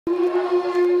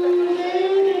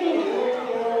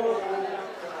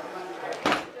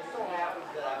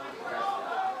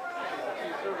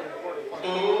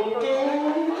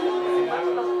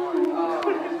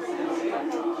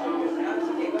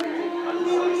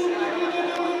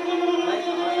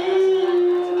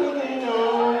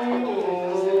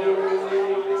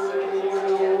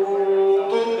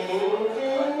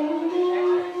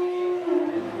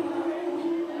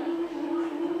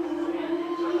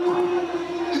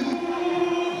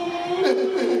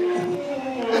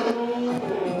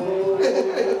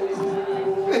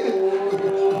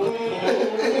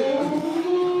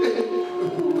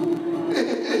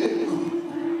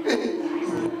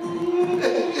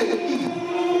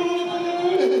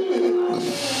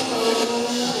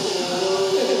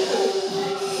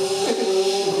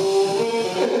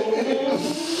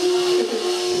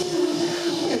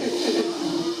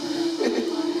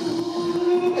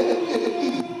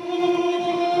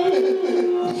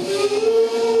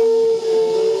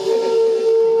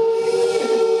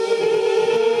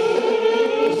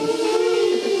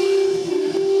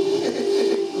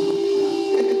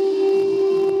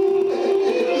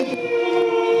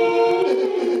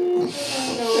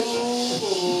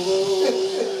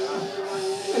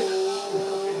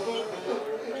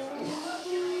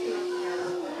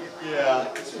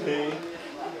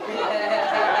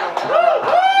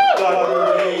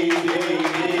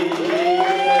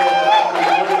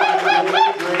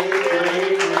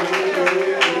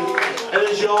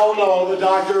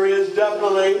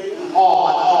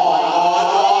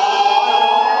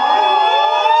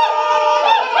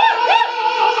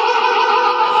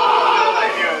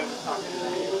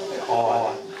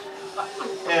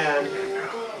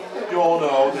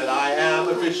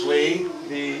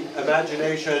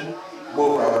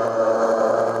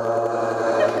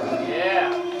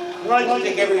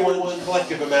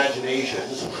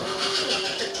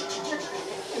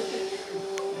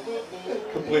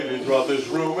Completely throughout this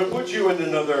room and put you in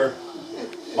another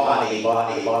body,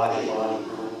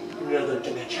 another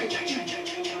dimension.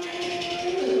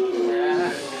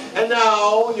 And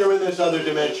now you're in this other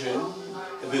dimension,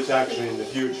 that's actually in the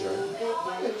future,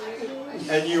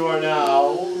 and you are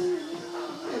now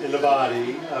in the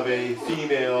body of a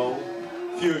female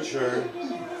future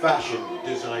fashion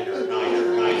designer.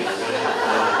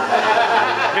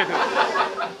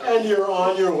 And you're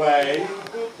on your way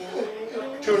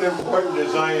to an important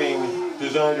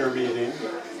designer meeting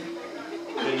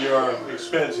in your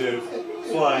expensive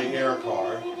flying air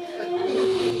car.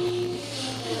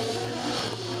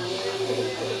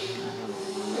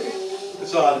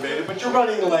 It's automated, but you're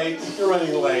running late,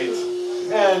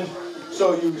 and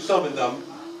so you summon them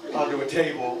onto a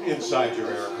table inside your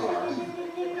air car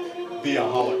via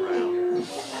hologram.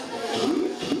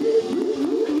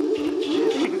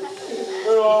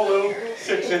 They're all little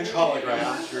 6-inch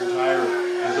holograms, your entire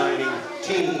designing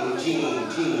team.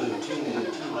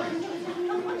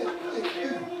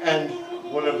 And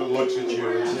one of them looks at you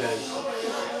and says,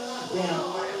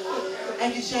 "Well,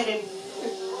 I've decided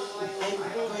I'm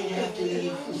going to have to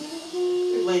leave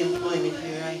my employment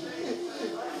here.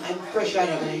 I'm fresh out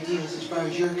of ideas as far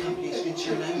as your company is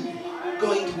concerned. I'm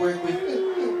going to work with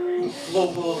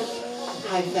global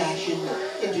high fashion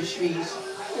industries."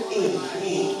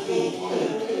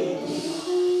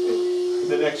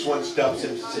 The next one steps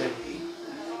in and says,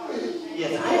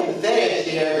 "Yes, I am finished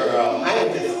here, girl. I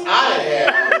am just out of here.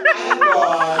 I'm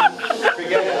gone.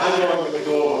 Forget it. I'm going with the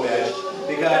global bitch.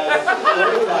 Because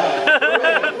we're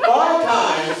retired. Bar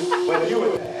time when you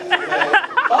were there.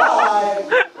 Bye.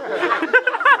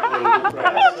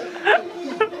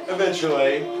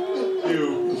 Eventually, you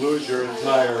lose your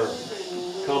entire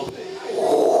company.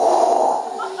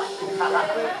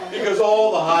 Because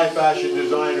all the high fashion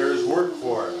designers work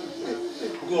for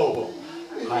Global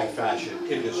High Fashion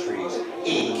Industries,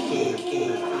 Inc.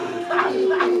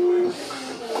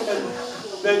 And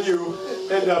then you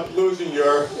end up losing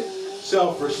your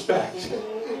self-respect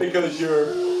because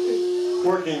you're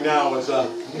working now as a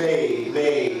maid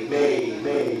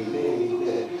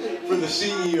for the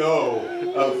CEO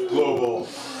of Global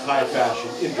High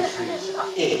Fashion Industries,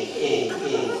 Inc.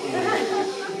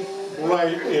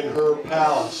 Right in her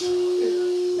palace.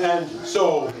 And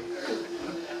so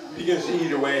begins to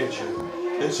eat away at you.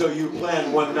 And so you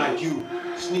plan one night, you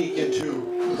sneak into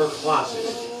her closet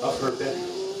of her bedroom.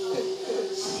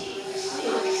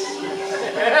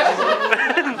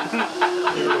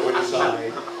 You go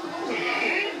inside.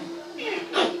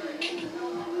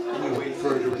 And you wait for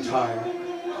her to retire.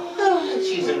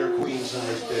 She's in her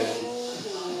queen-size bed.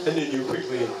 And then you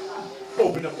quickly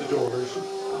open up the doors.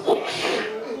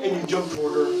 And you jump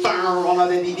toward her.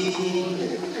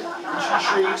 And she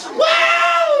shrieks,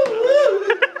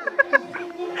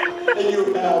 And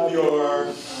you have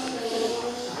your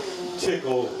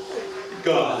tickle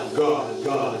gone.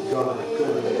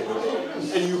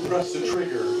 And you press the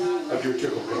trigger of your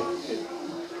tickle gun.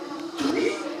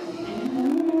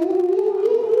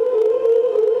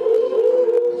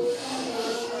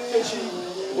 And she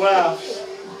laughs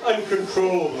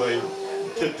uncontrollably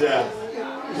to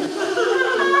death.